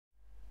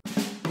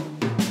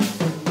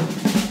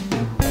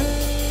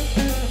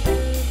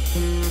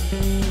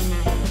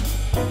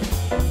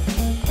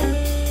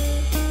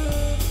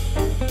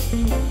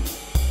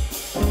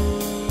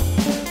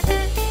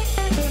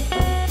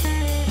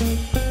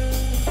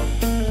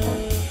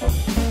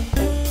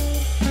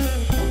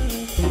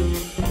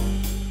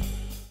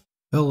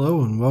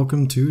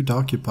welcome to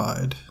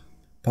Dokupied,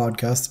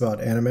 podcast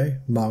about anime,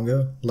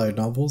 manga, light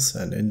novels,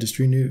 and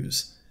industry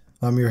news.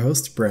 I'm your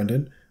host,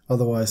 Brandon,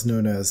 otherwise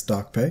known as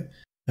DocPay,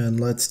 and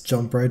let's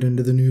jump right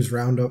into the news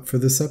roundup for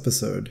this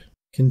episode.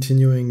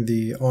 Continuing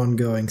the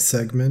ongoing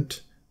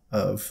segment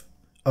of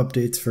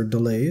updates for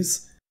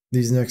delays.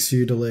 These next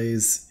few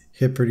delays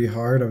hit pretty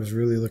hard. I was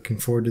really looking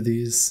forward to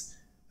these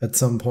at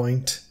some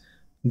point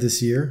this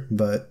year,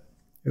 but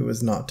it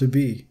was not to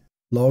be.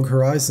 Log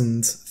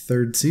Horizon's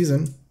third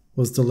season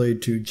was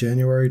delayed to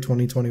January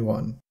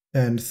 2021,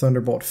 and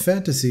Thunderbolt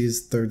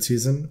Fantasy's third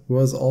season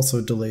was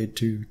also delayed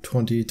to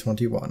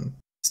 2021.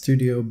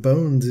 Studio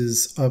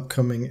Bones'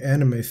 upcoming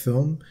anime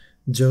film,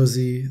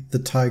 Josie, the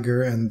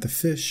Tiger, and the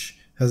Fish,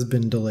 has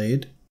been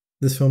delayed.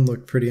 This film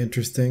looked pretty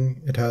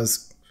interesting. It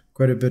has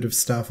quite a bit of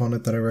staff on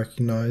it that I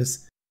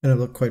recognize, and it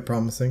looked quite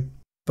promising.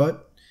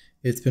 But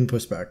it's been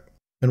pushed back.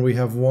 And we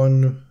have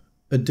one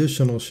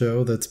additional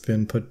show that's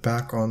been put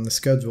back on the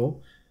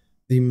schedule.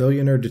 The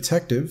Millionaire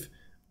Detective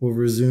will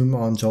resume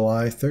on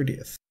July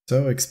 30th.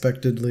 So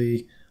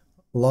expectedly,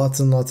 lots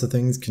and lots of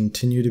things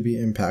continue to be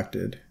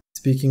impacted.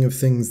 Speaking of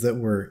things that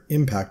were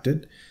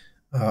impacted,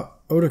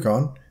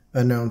 Otakon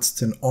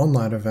announced an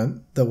online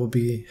event that will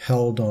be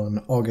held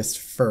on August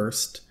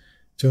 1st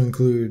to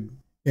include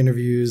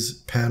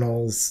interviews,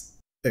 panels,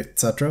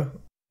 etc.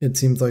 It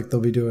seems like they'll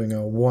be doing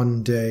a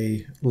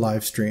one-day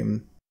live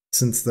stream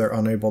since they're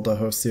unable to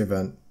host the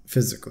event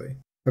physically.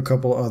 A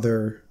couple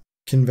other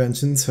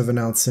conventions have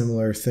announced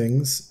similar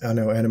things. I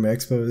know Anime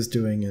Expo is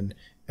doing an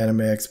Anime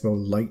Expo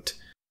Lite.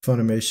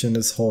 Funimation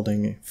is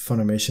holding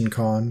Funimation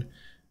Con.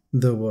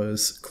 There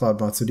was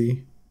Cloud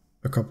Matsuri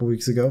a couple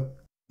weeks ago.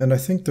 And I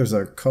think there's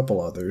a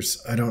couple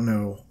others. I don't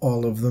know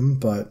all of them,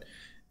 but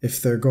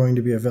if they're going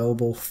to be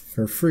available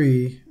for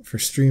free for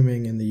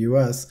streaming in the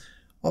US,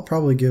 I'll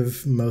probably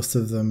give most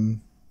of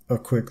them a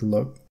quick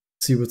look,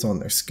 see what's on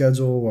their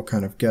schedule, what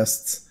kind of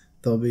guests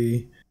they'll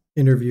be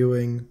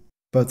interviewing.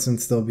 But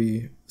since they'll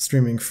be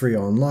streaming free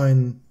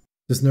online,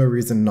 there's no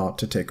reason not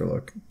to take a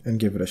look and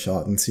give it a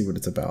shot and see what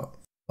it's about.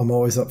 I'm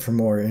always up for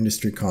more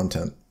industry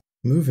content.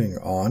 Moving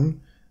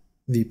on,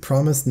 the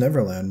Promised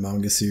Neverland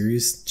manga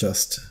series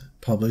just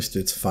published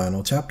its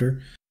final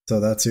chapter, so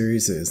that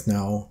series is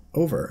now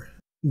over.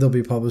 They'll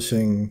be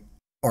publishing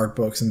art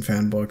books and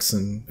fan books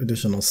and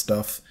additional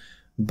stuff,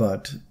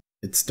 but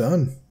it's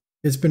done.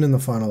 It's been in the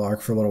final arc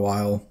for a little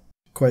while,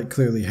 quite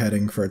clearly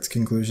heading for its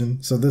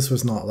conclusion, so this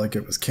was not like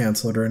it was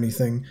cancelled or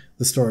anything.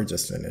 The story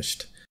just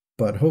finished.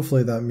 But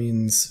hopefully that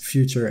means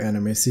future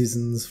anime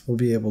seasons will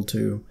be able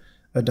to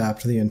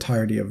adapt the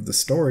entirety of the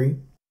story,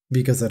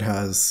 because it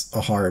has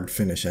a hard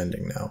finish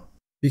ending now.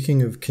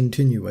 Speaking of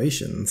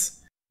continuations,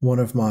 one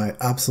of my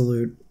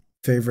absolute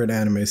favorite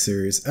anime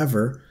series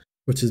ever,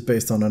 which is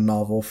based on a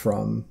novel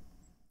from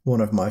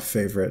one of my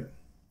favorite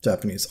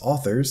Japanese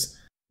authors,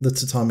 The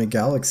Tatami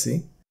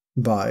Galaxy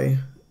by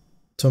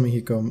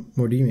Tomihiko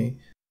Morimi,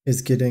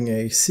 is getting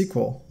a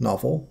sequel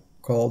novel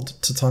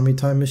called Tatami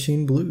Time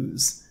Machine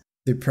Blues.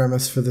 The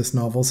premise for this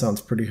novel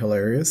sounds pretty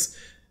hilarious,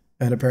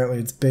 and apparently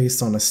it's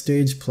based on a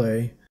stage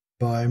play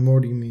by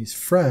Morimi's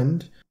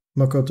friend,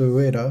 Makoto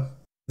Ueda.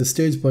 The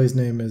stage play's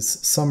name is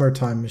Summer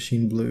Time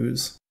Machine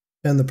Blues,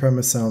 and the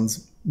premise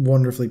sounds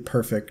wonderfully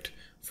perfect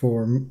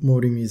for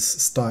Morimi's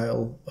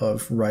style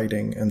of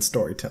writing and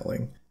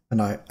storytelling.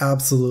 And I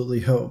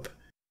absolutely hope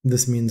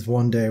this means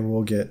one day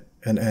we'll get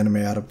an anime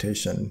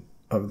adaptation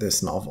of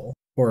this novel.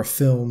 Or a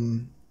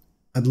film.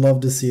 I'd love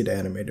to see it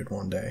animated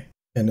one day.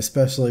 And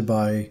especially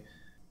by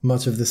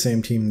much of the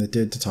same team that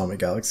did Tatami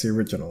Galaxy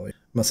originally.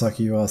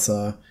 Masaki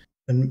Yuasa,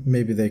 and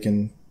maybe they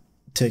can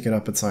take it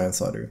up at Science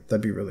Saru.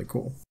 That'd be really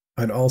cool.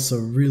 I'd also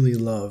really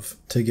love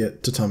to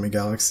get Tatami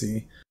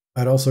Galaxy.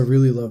 I'd also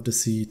really love to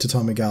see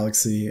Tatami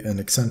Galaxy and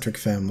Eccentric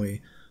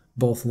Family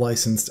both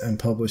licensed and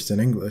published in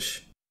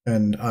English.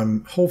 And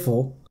I'm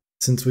hopeful,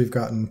 since we've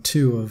gotten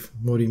 2 of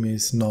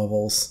Morimi's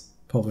novels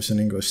published in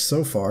English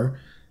so far,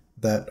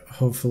 that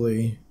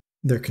hopefully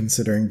they're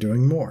considering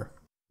doing more.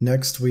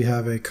 Next, we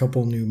have a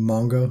couple new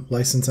manga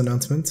license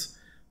announcements.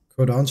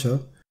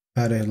 Kodansha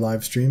had a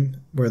live stream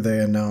where they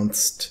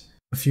announced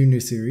a few new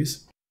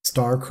series.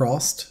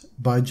 Star-Crossed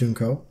by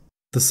Junko,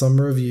 The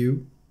Summer of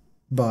You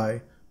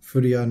by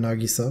Furuya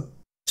Nagisa,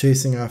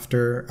 Chasing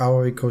After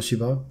Aoi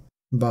Koshiba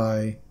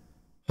by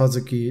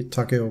Hazuki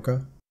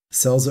Takeoka,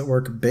 Cells at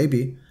Work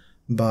Baby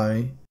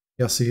by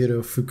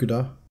Yasuhiro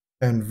Fukuda,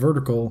 and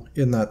Vertical,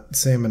 in that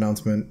same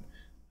announcement,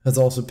 has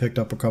also picked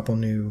up a couple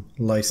new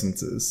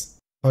licenses.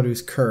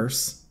 Haru's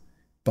Curse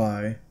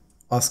by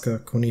Asuka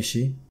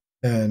Konishi,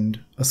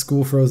 and A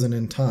School Frozen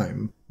in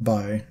Time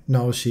by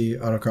Naoshi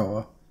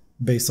Arakawa,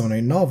 based on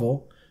a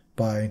novel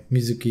by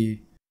Mizuki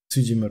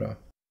Tsujimura.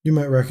 You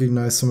might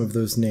recognize some of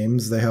those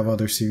names. They have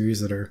other series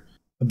that are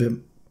a bit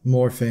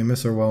more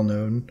famous or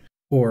well-known,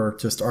 or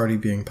just already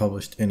being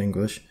published in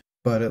English,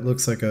 but it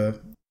looks like a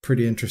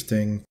pretty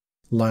interesting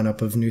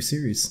lineup of new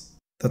series.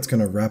 That's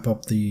going to wrap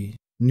up the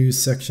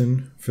news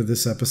section for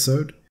this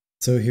episode.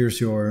 So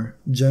here's your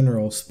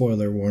general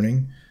spoiler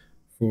warning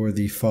for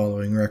the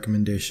following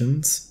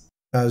recommendations.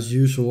 As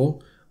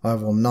usual, I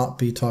will not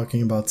be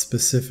talking about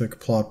specific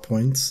plot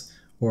points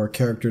or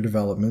character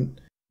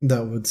development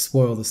that would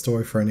spoil the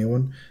story for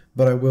anyone,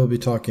 but I will be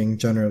talking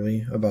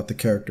generally about the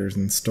characters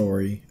and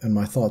story and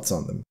my thoughts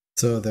on them.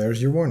 So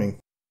there's your warning.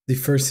 The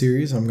first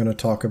series I'm going to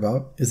talk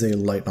about is a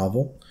light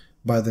novel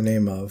by the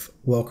name of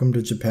Welcome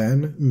to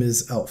Japan,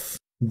 Ms. Elf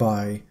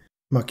by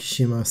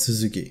Makishima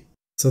Suzuki.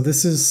 So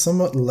this is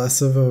somewhat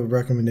less of a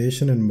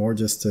recommendation and more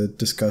just a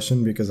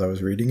discussion because I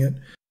was reading it,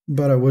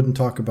 but I wouldn't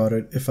talk about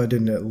it if I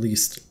didn't at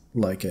least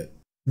like it.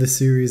 This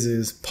series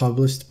is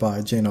published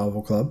by J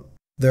Novel Club.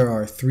 There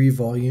are 3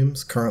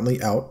 volumes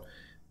currently out.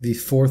 The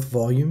 4th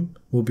volume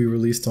will be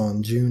released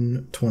on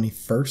June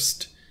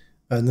 21st,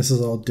 and this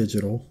is all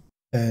digital.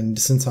 And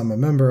since I'm a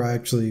member, I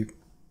actually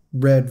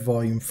read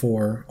volume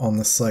 4 on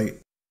the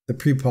site, the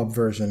pre-pub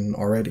version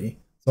already.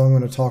 So I'm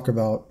going to talk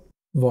about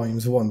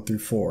volumes 1 through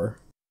 4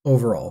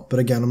 overall. But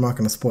again, I'm not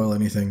going to spoil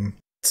anything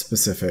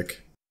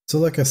specific. So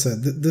like I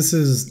said, this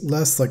is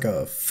less like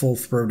a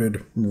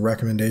full-throated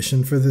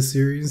recommendation for this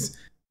series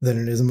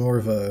than it is more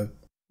of a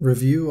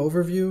review,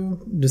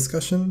 overview,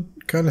 discussion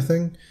kind of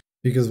thing.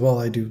 Because while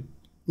I do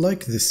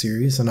like this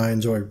series and I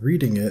enjoy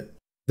reading it,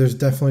 there's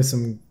definitely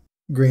some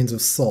grains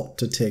of salt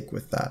to take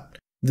with that.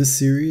 This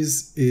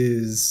series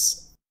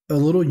is a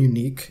little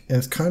unique, and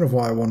it's kind of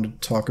why I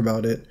wanted to talk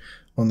about it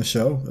on the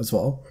show as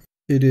well.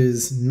 It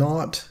is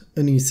not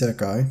an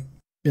isekai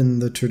in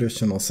the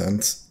traditional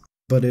sense,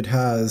 but it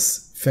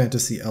has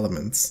fantasy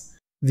elements.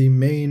 The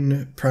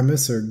main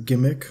premise or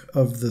gimmick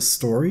of the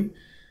story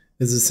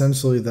is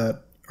essentially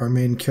that our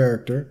main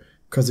character,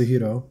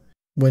 Kazuhiro,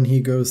 when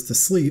he goes to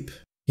sleep,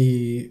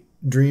 he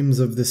dreams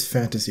of this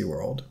fantasy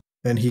world,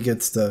 and he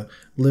gets to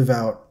live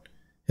out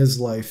his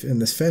life in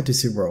this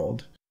fantasy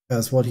world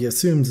as what he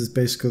assumes is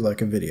basically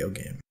like a video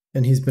game.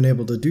 And he's been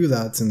able to do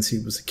that since he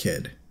was a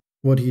kid.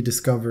 What he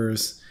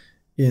discovers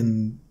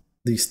in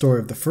the story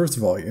of the first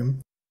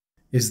volume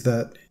is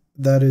that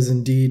that is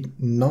indeed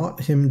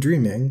not him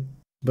dreaming,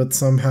 but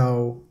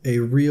somehow a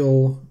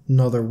real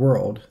another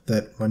world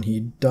that when he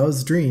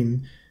does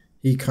dream,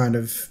 he kind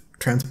of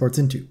transports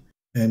into.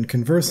 And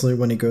conversely,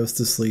 when he goes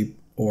to sleep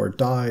or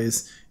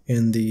dies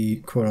in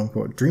the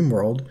quote-unquote dream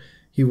world,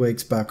 he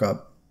wakes back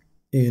up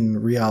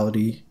in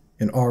reality,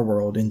 in our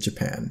world, in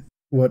Japan.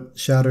 What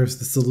shatters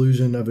this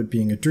illusion of it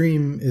being a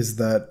dream is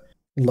that,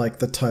 like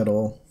the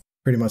title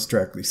pretty much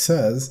directly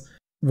says,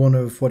 one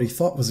of what he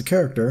thought was a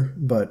character,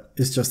 but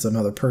is just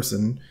another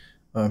person,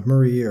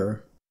 Marie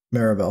or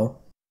Maribel,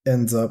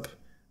 ends up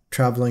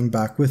traveling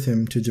back with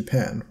him to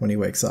Japan when he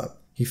wakes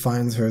up. He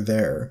finds her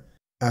there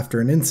after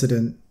an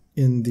incident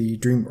in the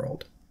dream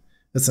world.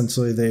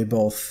 Essentially, they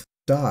both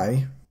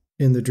die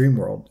in the dream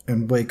world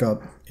and wake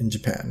up in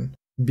Japan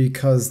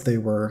because they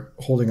were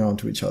holding on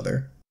to each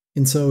other.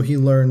 And so he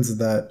learns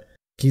that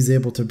he's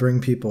able to bring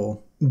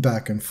people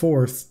back and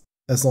forth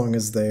as long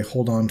as they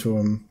hold on to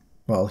him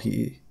while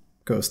he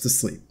goes to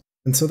sleep.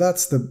 And so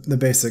that's the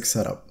basic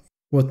setup.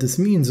 What this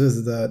means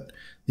is that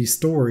the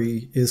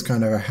story is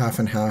kind of a half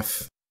and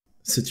half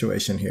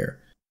situation here.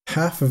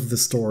 Half of the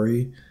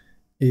story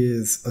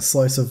is a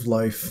slice of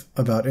life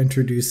about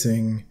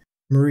introducing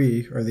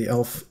Marie, or the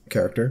elf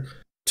character,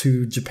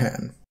 to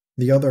Japan.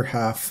 The other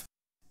half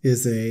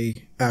is a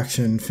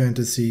action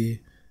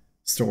fantasy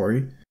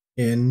story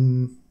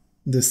in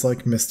this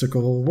like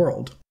mystical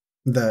world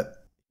that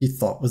he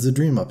thought was a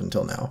dream up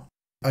until now.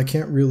 I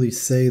can't really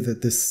say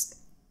that this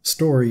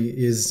story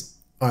is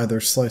either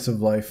slice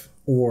of life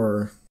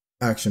or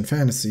action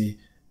fantasy.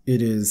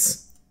 It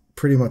is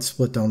pretty much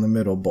split down the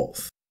middle,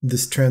 both.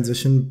 This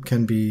transition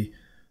can be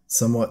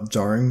somewhat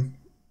jarring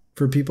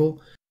for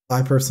people.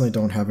 I personally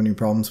don't have any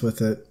problems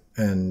with it,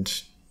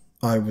 and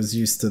I was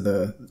used to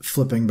the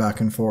flipping back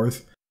and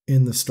forth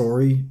in the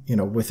story,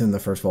 within the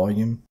first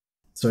volume,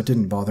 so it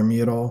didn't bother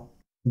me at all.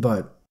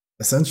 But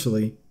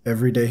essentially,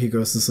 every day he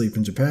goes to sleep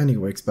in Japan, he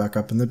wakes back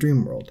up in the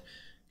dream world.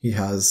 He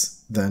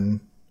has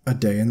then a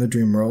day in the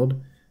dream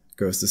world,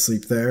 goes to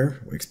sleep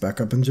there, wakes back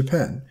up in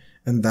Japan,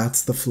 and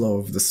that's the flow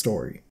of the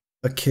story.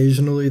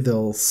 Occasionally,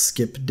 they'll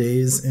skip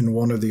days in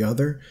one or the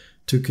other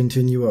to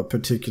continue a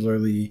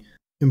particularly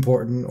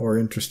important or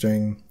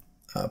interesting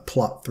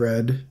plot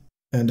thread,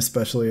 and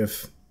especially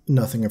if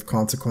nothing of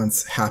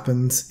consequence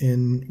happens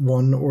in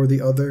one or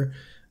the other,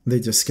 they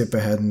just skip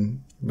ahead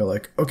and be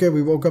like, okay,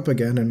 we woke up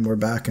again and we're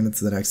back and it's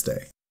the next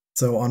day.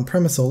 So on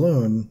premise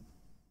alone,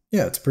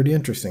 yeah, it's pretty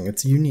interesting.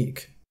 It's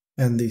unique.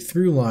 And the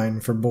through line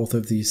for both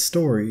of these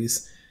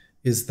stories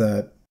is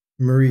that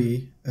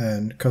Marie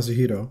and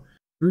Kazuhiro,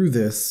 through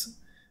this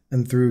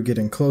and through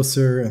getting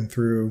closer and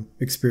through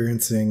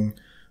experiencing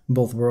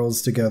both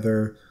worlds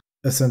together,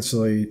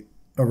 essentially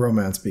a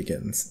romance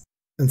begins.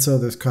 And so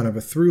there's kind of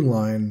a through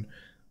line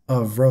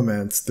of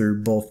romance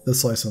through both the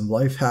slice of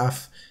life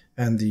half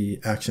and the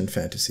action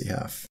fantasy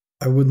half.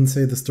 I wouldn't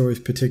say the story's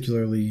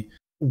particularly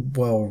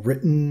well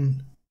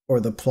written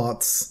or the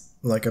plot's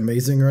like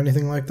amazing or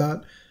anything like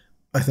that.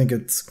 I think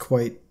it's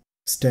quite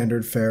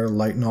standard fare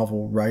light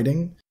novel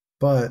writing,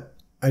 but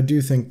I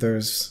do think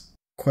there's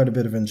quite a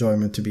bit of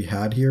enjoyment to be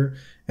had here,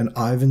 and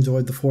I've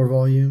enjoyed the 4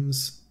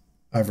 volumes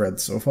I've read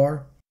so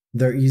far.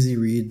 They're easy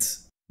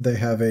reads. They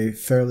have a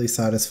fairly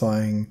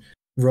satisfying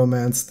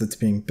romance that's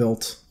being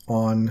built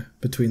on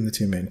between the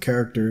two main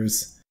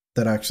characters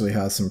that actually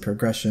has some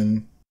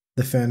progression.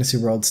 The fantasy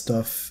world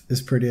stuff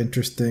is pretty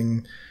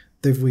interesting.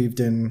 They've weaved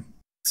in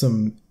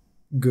some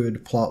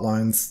good plot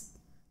lines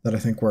that I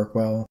think work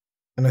well.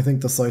 And I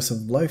think the slice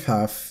of life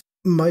half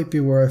might be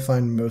where I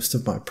find most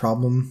of my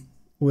problem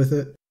with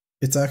it.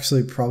 It's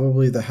actually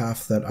probably the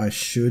half that I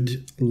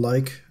should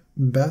like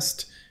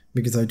best,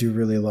 because I do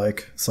really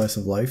like slice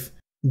of life,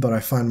 but I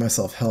find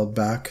myself held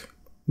back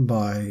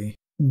by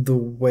the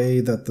way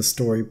that the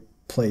story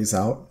plays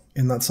out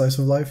in that slice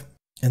of life.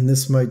 And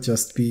this might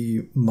just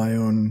be my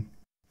own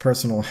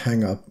personal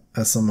hang-up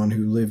as someone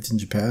who lived in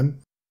Japan.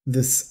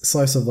 This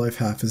slice of life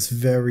half is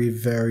very,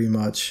 very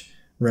much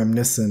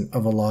reminiscent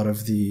of a lot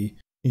of the,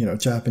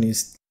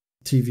 Japanese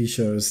TV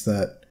shows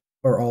that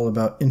are all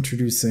about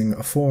introducing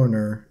a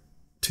foreigner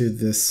to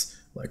this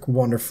like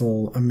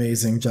wonderful,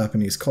 amazing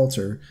Japanese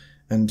culture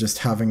and just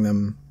having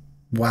them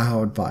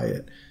wowed by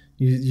it.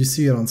 You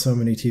see it on so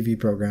many TV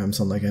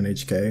programs on like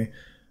NHK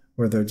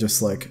where they're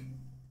just like,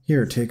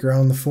 here, take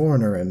around the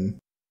foreigner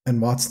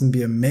and watch them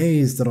be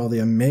amazed at all the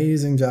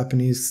amazing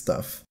Japanese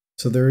stuff.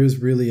 So there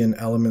is really an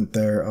element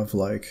there of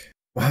like,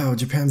 wow,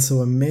 Japan's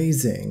so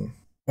amazing.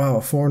 Wow,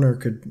 a foreigner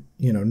could,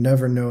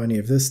 never know any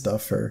of this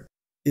stuff. Or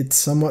it's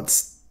somewhat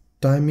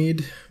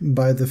stymied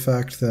by the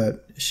fact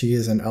that she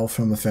is an elf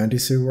from the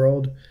fantasy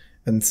world.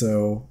 And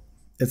so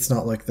it's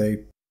not like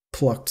they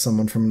plucked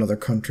someone from another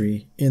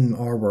country in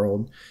our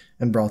world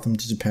and brought them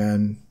to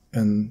Japan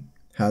and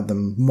had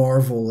them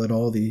marvel at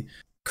all the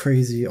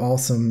crazy,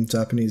 awesome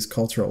Japanese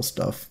cultural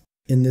stuff.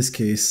 In this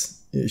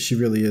case, she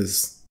really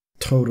is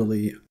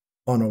totally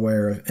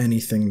unaware of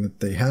anything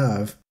that they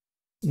have,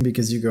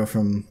 because you go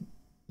from,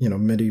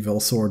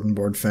 medieval sword and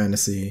board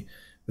fantasy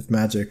with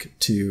magic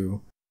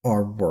to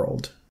our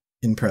world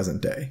in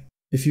present day.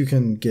 If you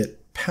can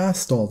get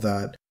past all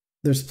that,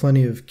 there's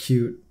plenty of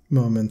cute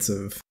moments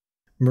of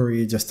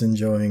Marie just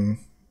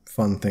enjoying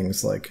fun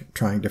things like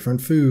trying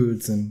different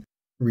foods and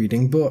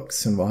reading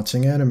books and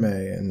watching anime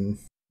and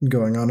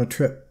going on a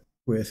trip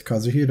with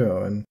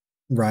Kazuhiro and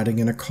riding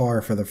in a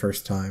car for the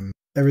first time.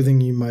 Everything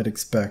you might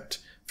expect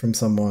from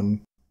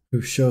someone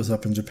who shows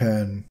up in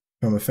Japan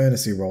from a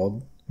fantasy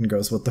world and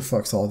goes, what the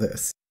fuck's all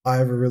this? I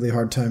have a really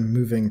hard time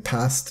moving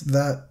past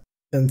that,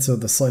 and so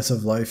the slice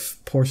of life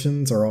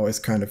portions are always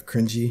kind of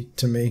cringy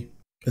to me,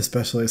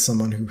 especially as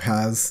someone who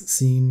has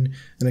seen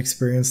and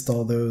experienced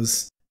all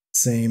those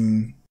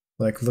same,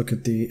 like, look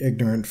at the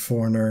ignorant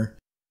foreigner,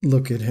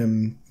 look at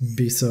him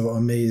be so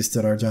amazed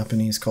at our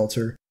Japanese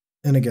culture.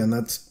 And again,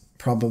 that's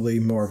probably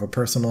more of a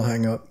personal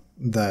hang-up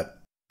that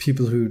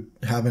people who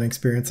haven't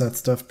experienced that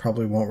stuff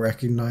probably won't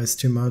recognize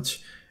too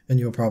much, and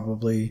you'll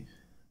probably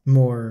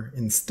more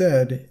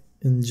instead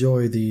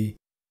enjoy the,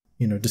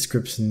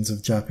 descriptions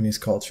of Japanese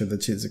culture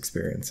that she's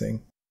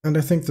experiencing. And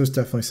I think there's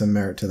definitely some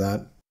merit to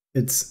that.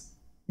 It's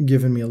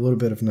given me a little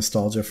bit of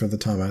nostalgia for the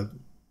time I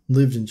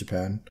lived in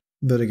Japan,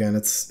 but again,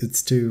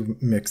 it's too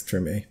mixed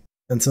for me.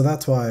 And so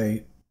that's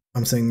why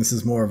I'm saying this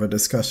is more of a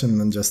discussion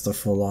than just a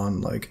full-on,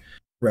 like,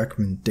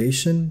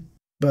 recommendation,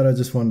 but I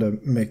just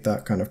wanted to make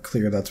that kind of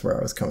clear. That's where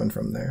I was coming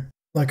from there.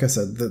 Like I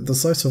said, the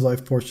slice of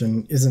life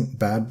portion isn't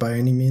bad by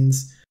any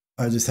means.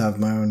 I just have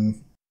my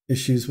own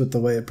issues with the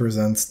way it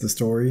presents the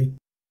story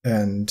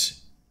and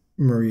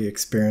Marie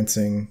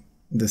experiencing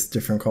this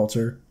different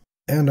culture.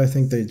 And I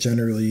think they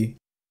generally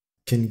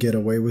can get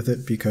away with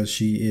it because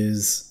she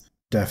is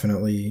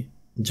definitely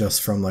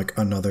just from like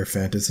another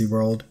fantasy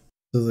world.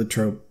 So the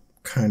trope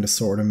kind of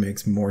sort of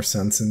makes more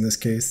sense in this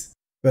case.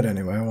 But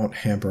anyway, I won't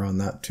hamper on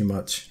that too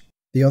much.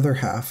 The other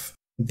half,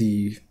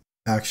 the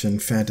action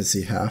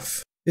fantasy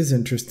half, is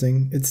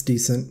interesting. It's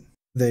decent.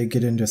 They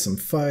get into some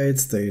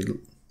fights, they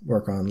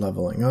work on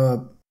leveling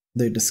up,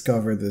 they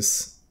discover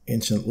this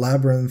ancient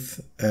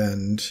labyrinth,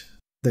 and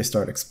they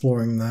start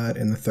exploring that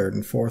in the third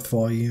and fourth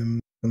volume.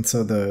 And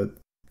so the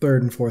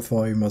third and fourth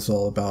volume was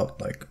all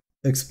about like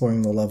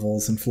exploring the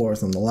levels and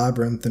floors in the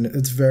labyrinth, and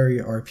it's very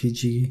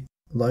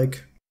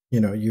RPG-like.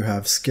 You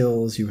have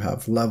skills, you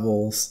have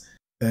levels,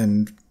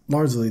 and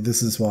largely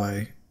this is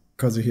why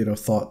Kazuhiro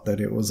thought that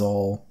it was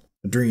all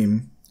a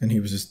dream, and he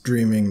was just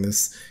dreaming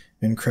this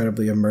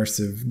incredibly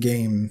immersive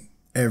game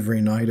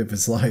every night of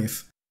his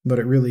life. But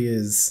it really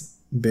is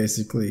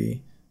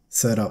basically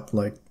set up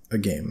like a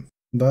game.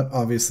 But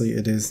obviously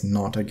it is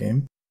not a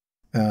game.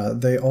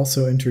 They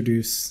also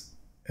introduce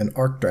an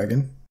arc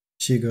dragon.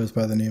 She goes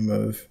by the name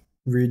of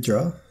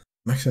Ridra.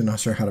 I'm actually not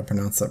sure how to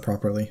pronounce that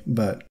properly,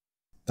 but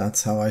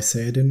that's how I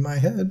say it in my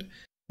head.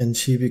 And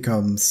she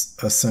becomes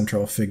a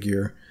central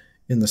figure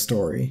in the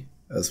story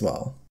as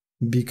well.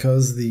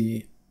 Because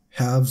the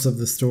halves of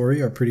the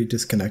story are pretty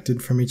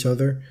disconnected from each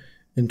other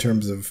in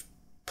terms of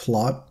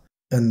plot,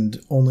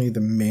 and only the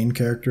main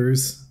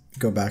characters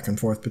go back and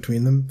forth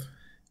between them,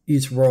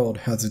 each world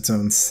has its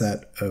own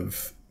set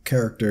of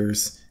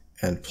characters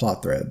and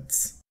plot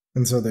threads.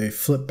 And so they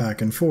flip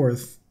back and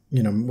forth,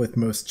 with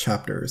most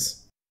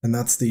chapters. And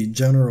that's the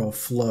general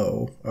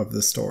flow of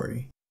the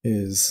story,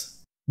 is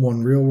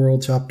one real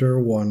world chapter,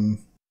 one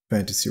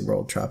fantasy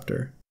world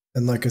chapter.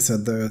 And like I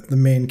said, the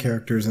main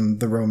characters and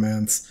the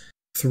romance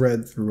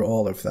thread through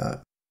all of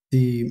that.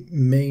 The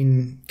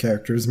main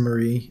characters,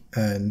 Marie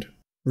and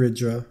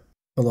Ridra,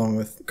 along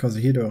with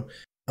Kazuhito,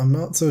 I'm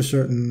not so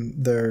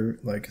certain they're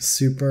like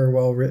super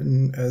well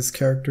written as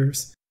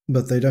characters,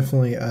 but they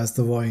definitely, as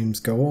the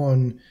volumes go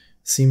on,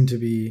 seem to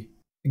be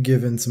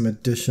given some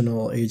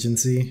additional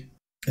agency,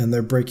 and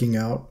they're breaking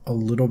out a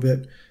little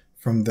bit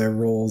from their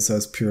roles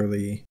as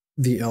purely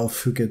the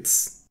elf who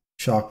gets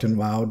shocked and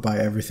wowed by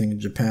everything in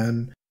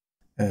Japan,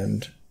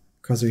 and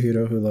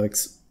Kazuhito who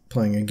likes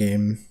playing a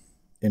game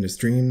in his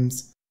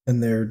dreams,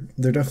 and they're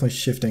definitely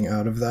shifting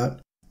out of that.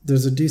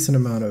 There's a decent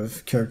amount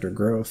of character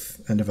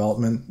growth and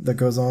development that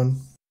goes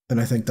on,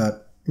 and I think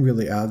that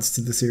really adds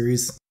to the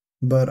series.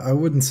 But I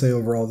wouldn't say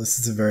overall this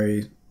is a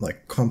very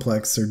like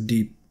complex or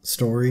deep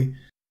story.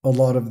 A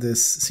lot of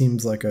this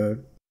seems like a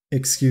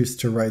excuse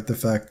to write the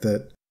fact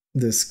that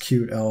this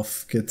cute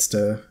elf gets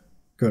to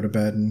go to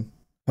bed and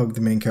hug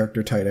the main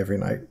character tight every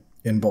night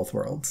in both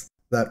worlds.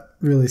 That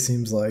really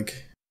seems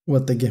like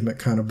what the gimmick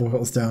kind of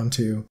boils down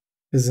to,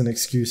 is an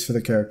excuse for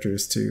the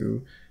characters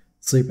to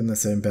sleep in the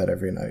same bed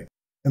every night.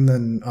 And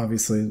then,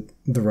 obviously,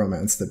 the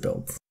romance that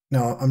builds.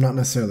 Now, I'm not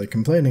necessarily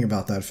complaining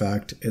about that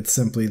fact, it's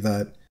simply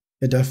that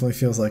it definitely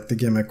feels like the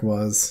gimmick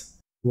was,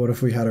 what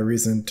if we had a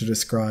reason to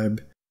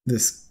describe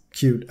this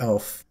cute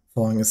elf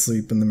falling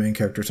asleep in the main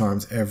character's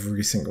arms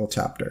every single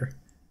chapter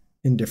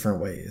in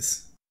different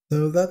ways?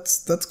 So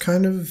that's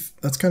kind of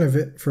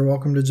it for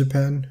Welcome to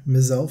Japan,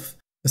 Ms. Elf,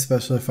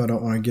 especially if I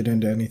don't want to get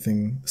into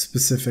anything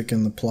specific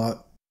in the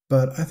plot.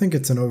 But I think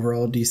it's an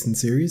overall decent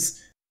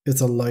series. It's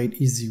a light,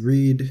 easy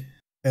read,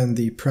 and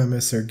the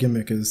premise or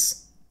gimmick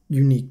is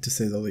unique to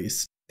say the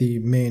least. The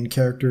main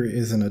character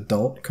is an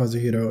adult.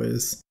 Kazuhito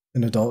is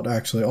an adult.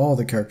 Actually, all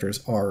the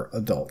characters are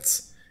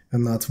adults.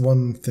 And that's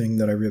one thing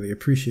that I really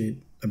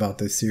appreciate about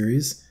this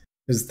series,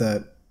 is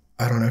that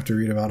I don't have to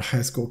read about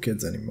high school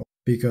kids anymore.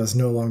 Because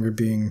no longer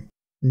being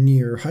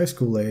near high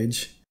school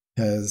age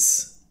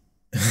has,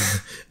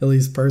 at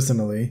least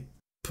personally,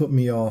 put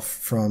me off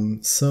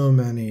from so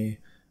many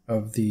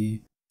of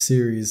the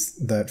series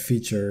that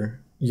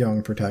feature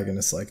young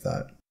protagonists like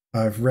that.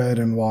 I've read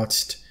and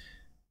watched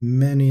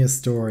many a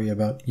story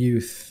about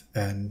youth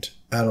and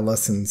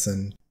adolescence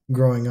and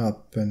growing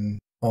up and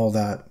all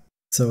that.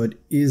 So it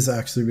is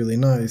actually really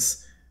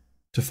nice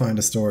to find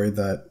a story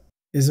that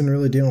isn't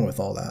really dealing with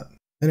all that.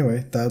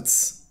 Anyway,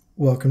 that's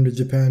Welcome to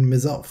Japan,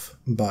 Ms. Elf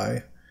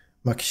by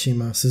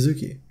Makishima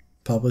Suzuki,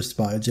 published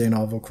by J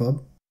Novel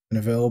Club and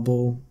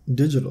available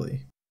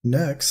digitally.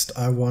 Next,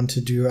 I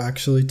wanted to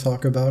actually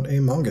talk about a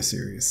manga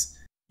series.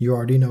 You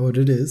already know what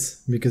it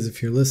is, because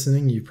if you're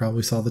listening, you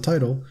probably saw the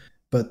title,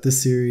 but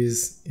this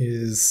series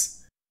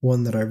is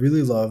one that I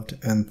really loved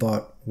and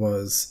thought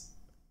was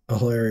a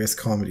hilarious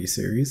comedy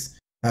series.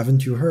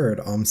 Haven't you heard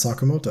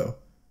Sakamoto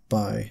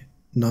by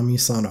Nami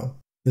Sano?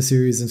 The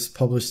series is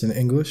published in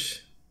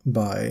English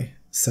by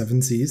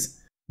 7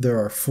 Seas. There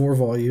are 4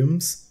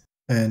 volumes,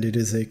 and it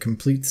is a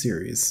complete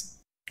series.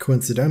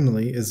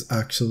 Coincidentally, is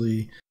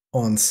actually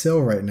on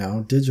sale right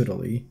now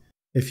digitally.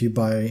 If you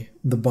buy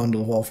the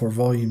bundle of all 4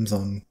 volumes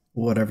on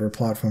whatever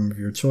platform of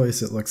your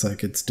choice, it looks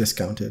like it's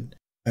discounted.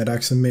 I'd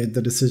actually made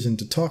the decision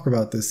to talk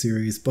about this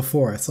series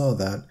before I saw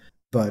that,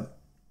 but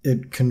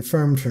it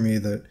confirmed for me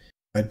that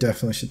I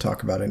definitely should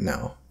talk about it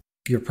now.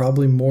 You're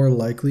probably more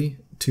likely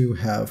to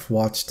have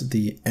watched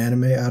the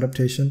anime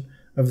adaptation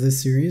of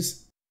this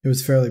series. It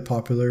was fairly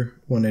popular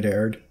when it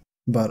aired,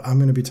 but I'm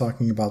going to be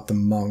talking about the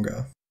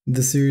manga.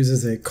 The series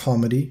is a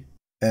comedy,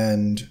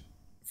 and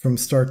from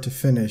start to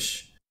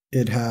finish,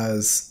 it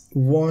has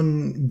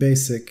one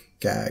basic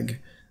gag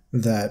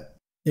that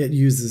it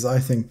uses, I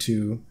think,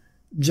 to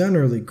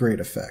generally great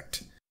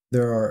effect.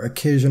 There are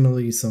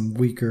occasionally some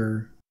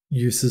weaker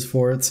uses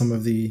for it. Some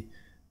of the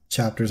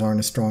chapters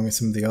aren't as strong as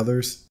some of the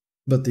others,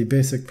 but the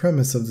basic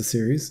premise of the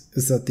series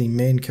is that the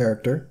main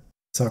character,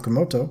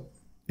 Sakamoto,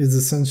 is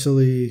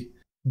essentially,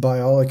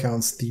 by all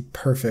accounts, the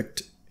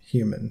perfect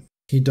human.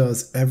 He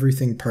does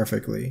everything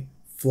perfectly,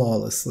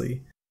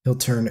 flawlessly. He'll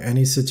turn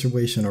any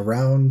situation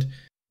around.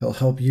 He'll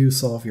help you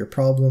solve your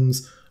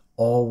problems,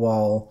 all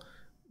while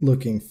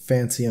looking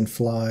fancy and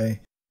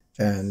fly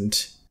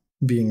and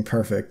being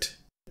perfect.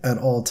 At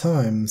all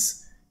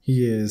times,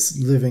 he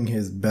is living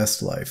his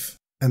best life.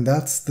 And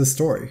that's the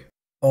story.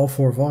 All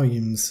 4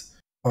 volumes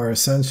are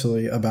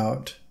essentially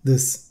about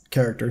this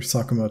character,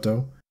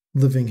 Sakamoto,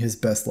 living his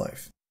best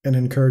life and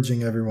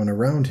encouraging everyone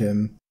around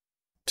him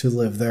to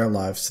live their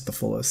lives to the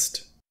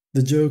fullest.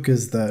 The joke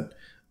is that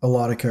a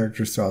lot of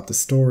characters throughout the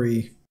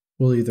story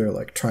will either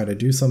try to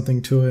do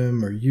something to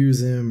him or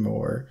use him,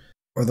 or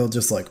they'll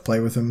just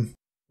play with him,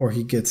 or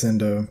he gets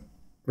into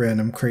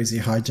random crazy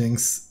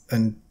hijinks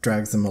and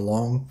drags them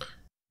along.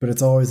 But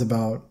it's always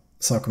about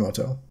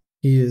Sakamoto.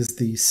 He is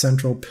the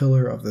central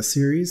pillar of the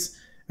series,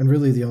 and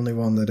really the only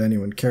one that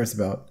anyone cares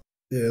about,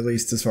 at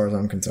least as far as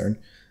I'm concerned.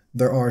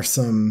 There are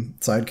some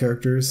side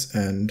characters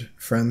and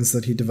friends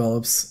that he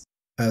develops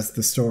as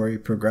the story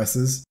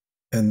progresses,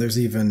 and there's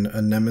even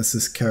a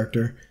nemesis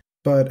character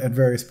But at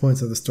various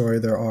points of the story,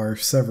 there are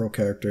several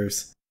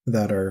characters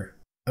that are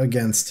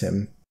against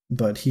him,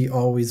 but he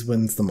always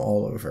wins them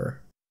all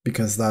over,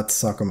 because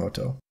that's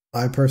Sakamoto.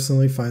 I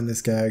personally find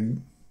this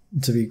gag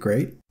to be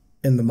great.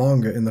 In the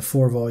manga, in the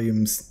 4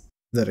 volumes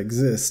that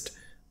exist,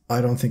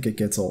 I don't think it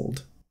gets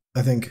old.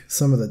 I think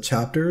some of the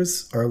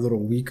chapters are a little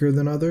weaker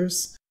than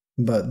others,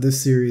 but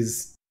this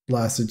series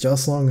lasted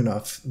just long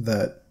enough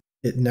that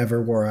it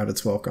never wore out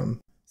its welcome.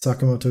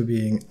 Sakamoto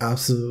being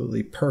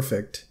absolutely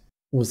perfect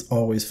was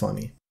always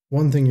funny.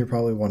 One thing you're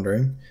probably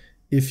wondering,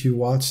 if you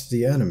watched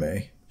the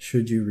anime,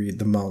 should you read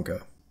the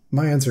manga?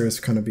 My answer is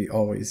going to be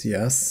always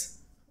yes,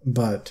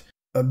 but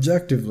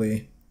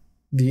objectively,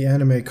 the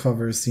anime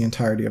covers the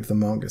entirety of the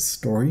manga's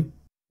story.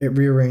 It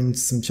rearranged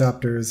some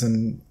chapters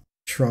and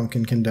shrunk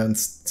and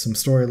condensed some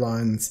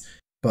storylines,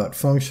 but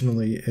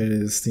functionally it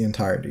is the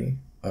entirety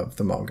of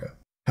the manga.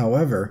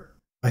 However,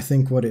 I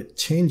think what it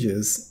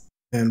changes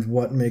and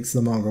what makes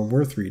the manga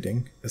worth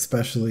reading,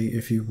 especially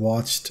if you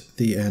watched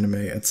the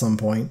anime at some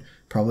point,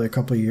 probably a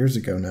couple of years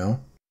ago now,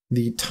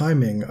 the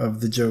timing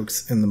of the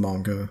jokes in the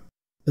manga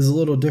is a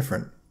little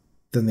different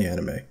than the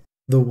anime.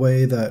 The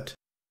way that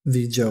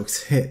the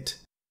jokes hit,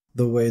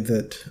 the way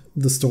that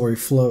the story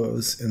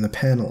flows in the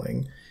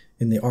paneling,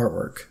 in the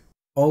artwork,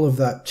 all of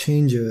that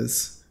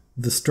changes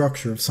the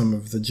structure of some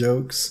of the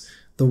jokes,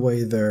 the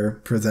way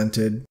they're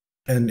presented,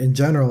 and in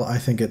general, I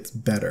think it's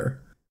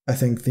better. I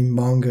think the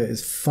manga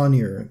is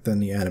funnier than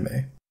the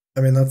anime.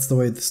 I mean, that's the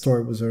way the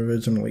story was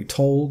originally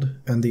told,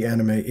 and the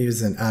anime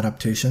is an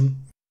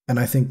adaptation, and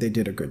I think they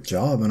did a good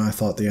job, and I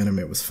thought the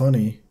anime was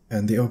funny,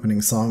 and the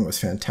opening song was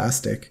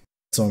fantastic,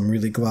 so I'm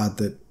really glad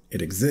that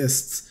it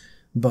exists,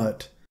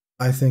 but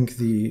I think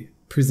the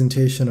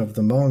presentation of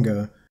the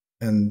manga,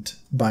 and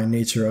by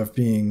nature of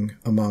being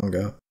a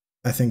manga,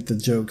 I think the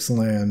jokes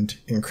land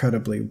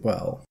incredibly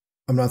well.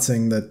 I'm not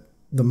saying that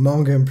the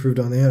manga improved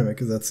on the anime,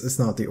 because it's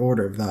not the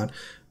order of that,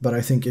 but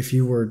I think if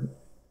you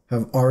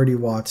have already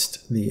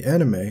watched the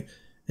anime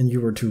and you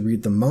were to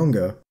read the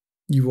manga,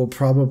 you will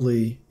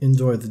probably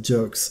enjoy the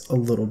jokes a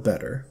little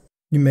better.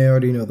 You may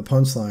already know the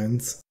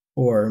punchlines,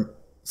 or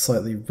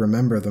slightly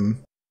remember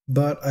them,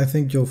 but I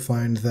think you'll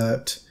find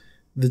that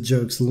the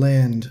jokes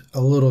land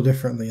a little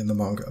differently in the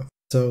manga.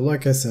 So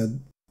like I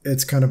said,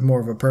 it's kind of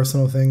more of a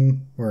personal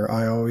thing where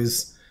I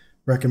always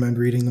recommend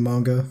reading the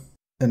manga,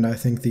 and I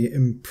think the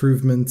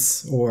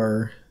improvements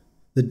or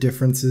the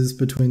differences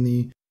between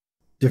the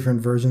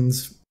different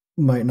versions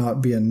might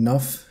not be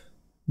enough,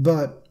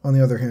 but on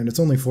the other hand, it's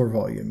only 4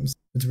 volumes.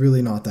 It's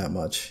really not that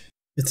much.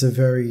 It's a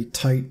very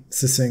tight,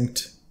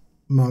 succinct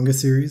manga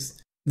series.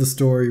 The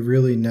story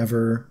really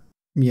never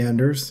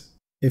meanders,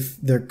 if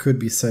there could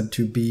be said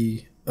to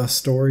be a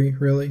story,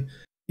 really.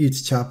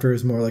 Each chapter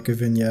is more like a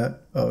vignette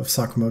of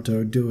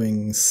Sakamoto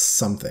doing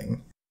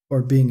something,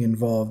 or being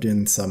involved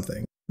in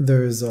something.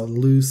 There's a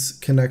loose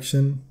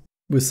connection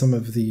with some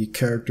of the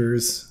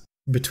characters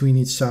between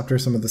each chapter.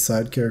 Some of the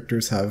side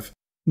characters have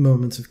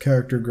moments of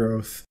character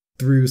growth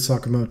through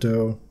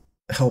Sakamoto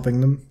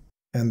helping them,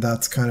 and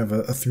that's kind of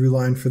a through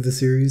line for the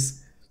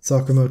series.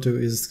 Sakamoto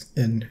is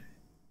an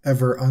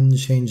ever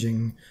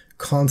unchanging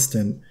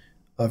constant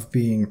of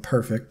being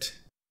perfect,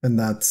 and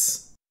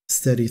that's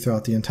steady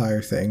throughout the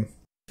entire thing.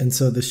 And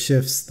so the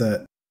shifts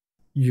that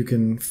you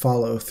can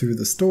follow through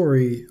the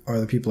story are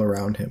the people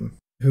around him,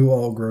 who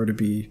all grow to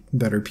be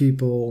better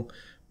people,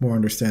 more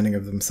understanding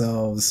of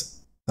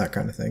themselves, that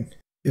kind of thing.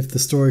 If the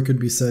story could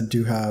be said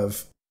to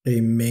have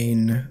a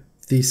main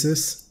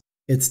thesis,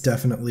 it's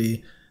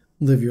definitely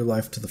live your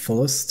life to the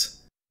fullest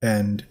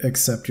and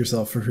accept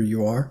yourself for who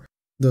you are.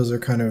 Those are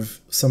kind of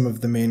some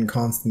of the main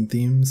constant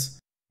themes,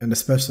 and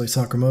especially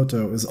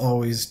Sakamoto is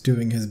always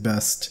doing his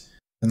best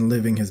and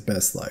living his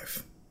best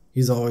life.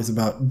 He's always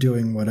about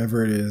doing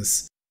whatever it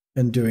is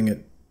and doing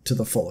it to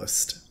the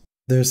fullest.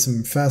 There's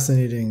some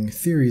fascinating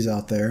theories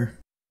out there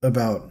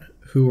about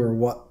who or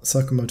what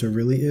Sakamoto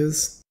really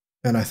is,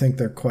 and I think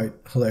they're quite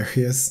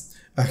hilarious,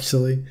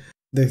 actually.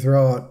 They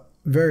throw out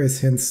various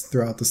hints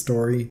throughout the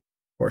story,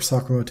 or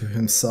Sakamoto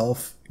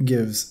himself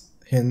gives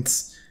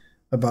hints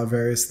about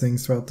various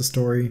things throughout the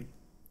story,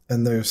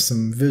 and there's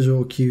some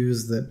visual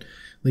cues that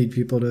lead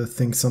people to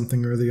think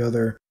something or the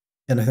other,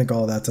 and I think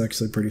all that's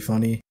actually pretty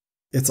funny.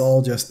 It's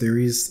all just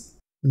theories.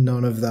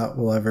 None of that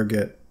will ever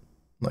get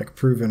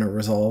proven or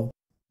resolved,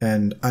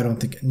 and I don't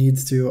think it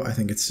needs to. I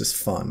think it's just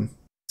fun.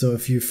 So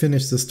if you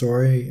finish the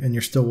story and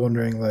you're still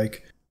wondering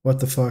what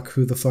the fuck,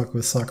 who the fuck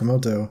was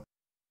Sakamoto,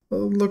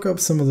 well, look up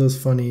some of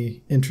those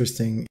funny,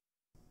 interesting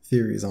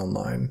theories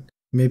online.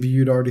 Maybe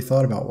you'd already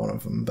thought about one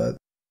of them, but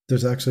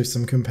there's actually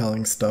some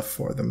compelling stuff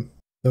for them.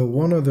 So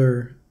one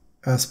other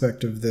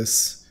aspect of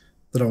this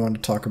that I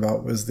wanted to talk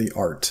about was the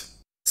art.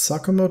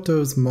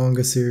 Sakamoto's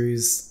manga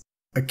series,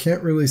 I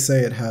can't really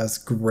say it has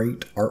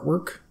great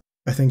artwork.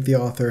 I think the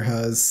author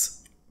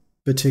has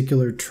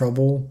particular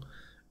trouble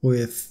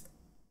with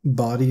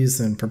bodies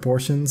and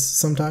proportions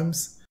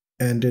sometimes,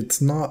 and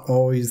it's not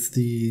always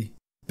the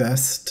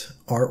best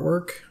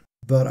artwork,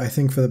 but I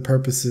think for the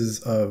purposes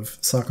of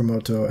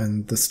Sakamoto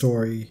and the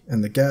story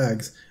and the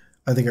gags,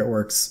 I think it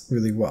works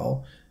really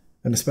well.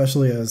 And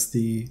especially as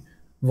the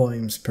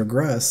volumes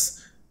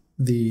progress,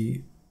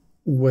 the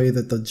way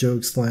that the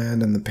jokes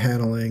land and the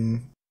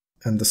paneling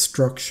and the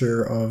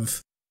structure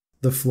of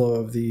the flow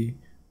of the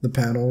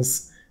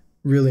panels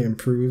really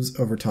improves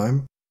over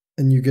time.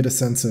 And you get a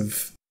sense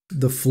of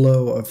the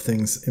flow of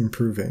things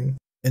improving.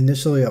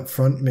 Initially up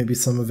front, maybe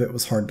some of it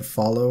was hard to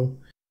follow.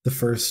 The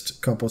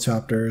first couple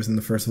chapters in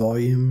the first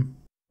volume,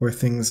 where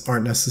things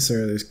aren't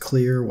necessarily as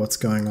clear what's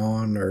going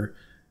on or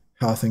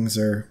how things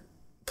are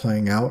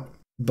playing out.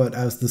 But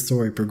as the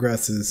story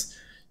progresses,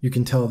 you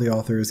can tell the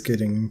author is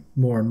getting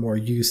more and more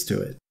used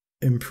to it,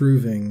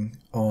 improving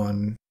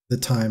on the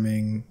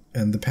timing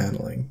and the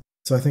paneling.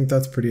 So I think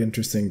that's pretty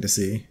interesting to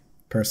see,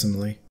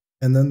 personally.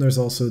 And then there's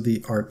also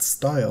the art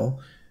style,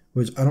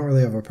 which I don't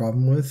really have a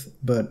problem with,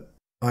 but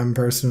I'm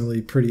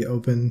personally pretty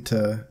open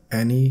to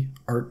any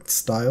art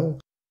style.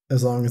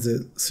 As long as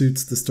it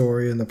suits the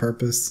story and the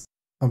purpose,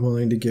 I'm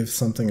willing to give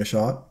something a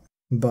shot.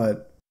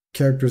 But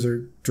characters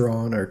are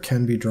drawn or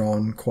can be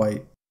drawn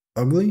quite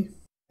ugly,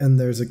 and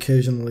there's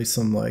occasionally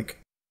some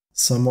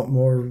somewhat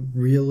more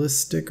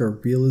realistic or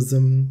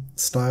realism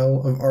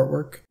style of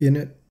artwork in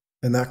it,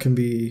 and that can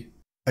be,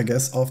 I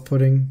guess,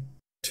 off-putting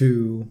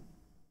to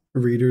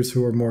readers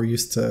who are more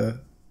used to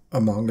a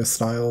manga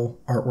style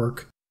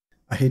artwork.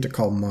 I hate to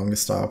call it manga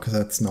style because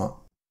that's not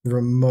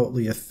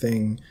remotely a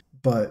thing,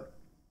 but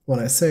when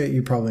I say it,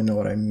 you probably know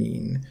what I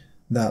mean.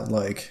 That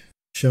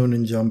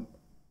Shonen Jump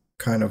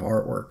kind of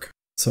artwork.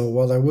 So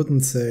while I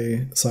wouldn't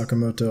say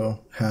Sakamoto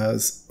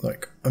has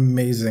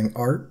amazing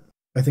art,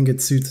 I think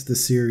it suits the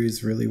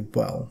series really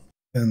well.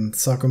 And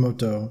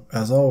Sakamoto,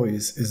 as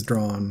always, is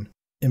drawn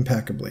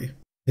impeccably.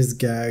 His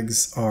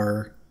gags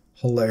are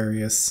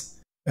hilarious,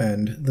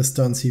 and the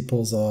stunts he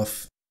pulls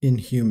off,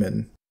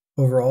 inhuman.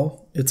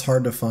 Overall, it's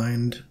hard to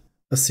find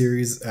a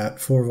series at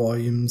 4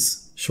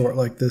 volumes, short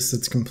like this,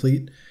 that's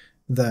complete,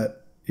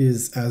 that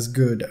is as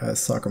good as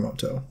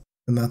Sakamoto.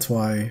 And that's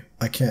why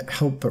I can't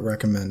help but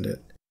recommend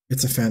it.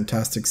 It's a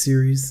fantastic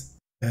series,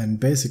 and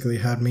basically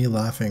had me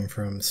laughing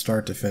from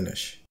start to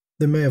finish.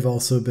 There may have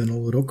also been a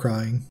little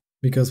crying,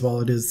 because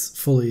while it is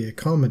fully a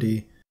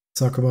comedy,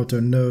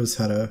 Sakamoto knows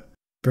how to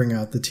bring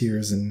out the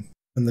tears, and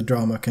the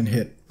drama can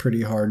hit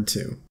pretty hard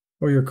too.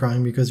 Or you're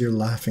crying because you're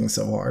laughing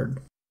so hard.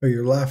 Or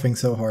you're laughing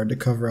so hard to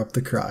cover up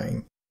the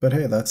crying. But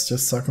hey, that's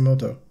just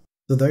Sakamoto.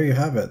 So there you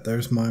have it,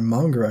 there's my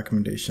manga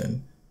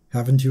recommendation.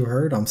 Haven't You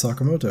Heard? I'm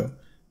Sakamoto,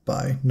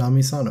 by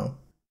Nami Sano.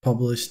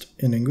 Published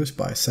in English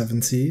by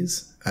 7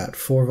 Seas at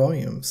 4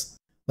 volumes.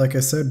 Like I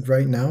said,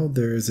 right now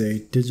there is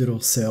a digital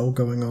sale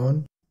going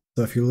on.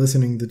 So if you're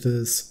listening to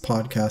this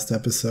podcast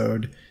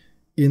episode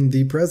in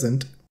the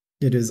present,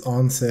 it is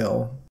on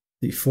sale,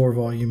 the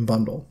 4-volume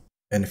bundle.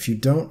 And if you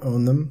don't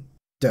own them,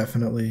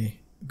 definitely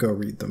go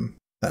read them.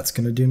 That's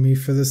going to do me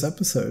for this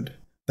episode.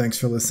 Thanks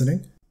for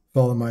listening.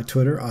 Follow my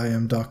Twitter, I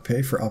am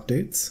DocPay, for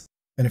updates.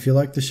 And if you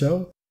like the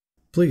show,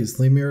 please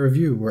leave me a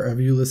review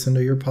wherever you listen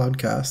to your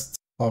podcasts.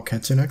 I'll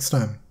catch you next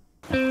time.